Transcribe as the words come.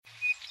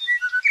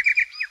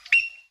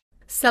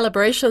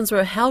Celebrations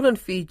were held in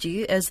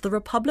Fiji as the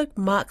Republic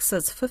marks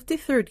its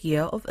 53rd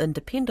year of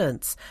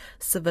independence.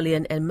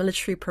 Civilian and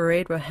military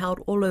parade were held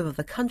all over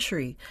the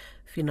country.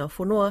 Whina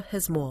Whanua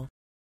has more.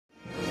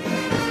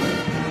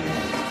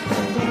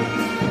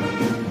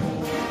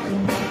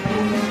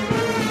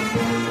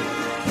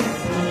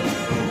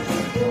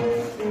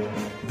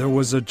 There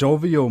was a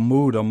jovial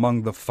mood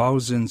among the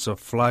thousands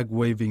of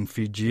flag-waving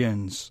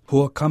Fijians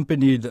who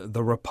accompanied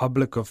the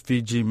Republic of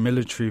Fiji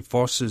Military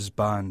Forces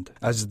Band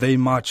as they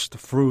marched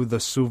through the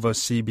Suva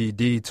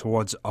CBD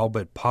towards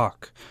Albert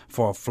Park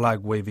for a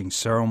flag-waving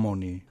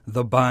ceremony.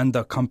 The band,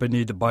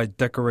 accompanied by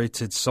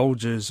decorated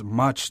soldiers,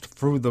 marched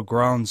through the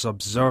grounds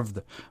observed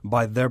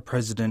by their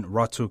president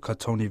Ratu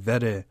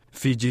Katonivere.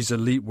 Fiji's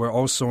elite were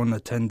also in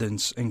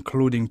attendance,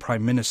 including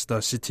Prime Minister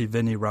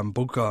Sitiveni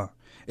Rabuka.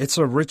 It's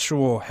a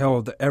ritual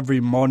held every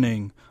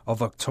morning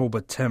of October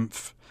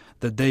 10th,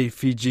 the day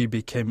Fiji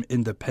became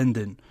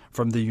independent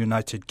from the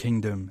United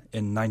Kingdom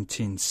in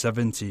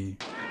 1970.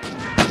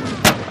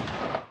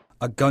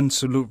 A gun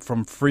salute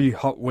from 3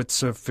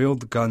 howitzer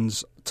field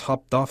guns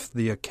topped off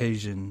the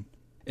occasion.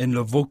 In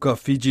Levuka,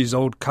 Fiji's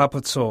old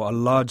capital, a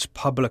large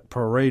public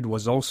parade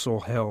was also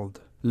held.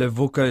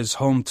 Levuka is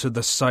home to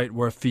the site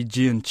where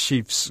Fijian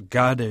chiefs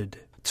gathered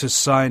to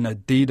sign a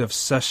deed of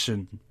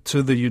cession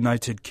to the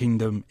United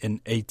Kingdom in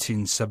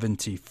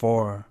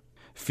 1874.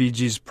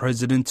 Fiji's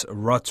President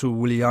Ratu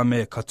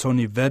Williame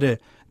Katonivere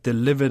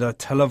delivered a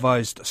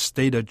televised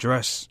state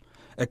address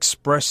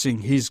expressing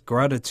his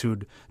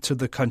gratitude to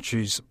the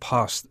country's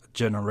past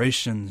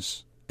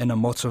generations. In a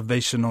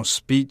motivational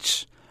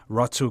speech,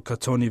 Ratu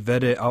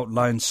Katonivere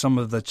outlined some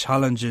of the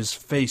challenges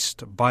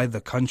faced by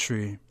the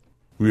country.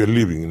 We are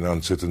living in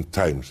uncertain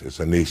times as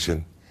a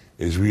nation,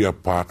 as we are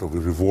part of a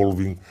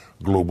revolving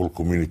global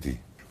community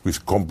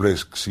with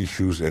complex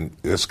issues and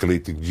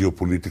escalating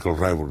geopolitical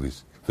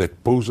rivalries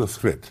that pose a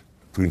threat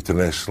to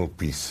international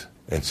peace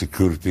and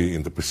security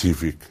in the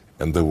Pacific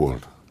and the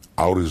world.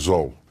 Our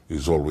resolve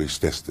is always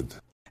tested.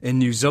 In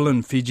New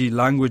Zealand, Fiji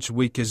Language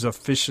Week is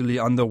officially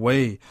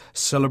underway,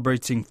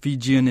 celebrating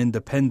Fijian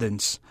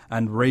independence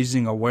and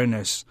raising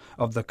awareness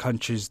of the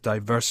country's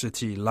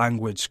diversity,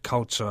 language,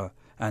 culture,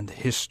 and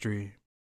history.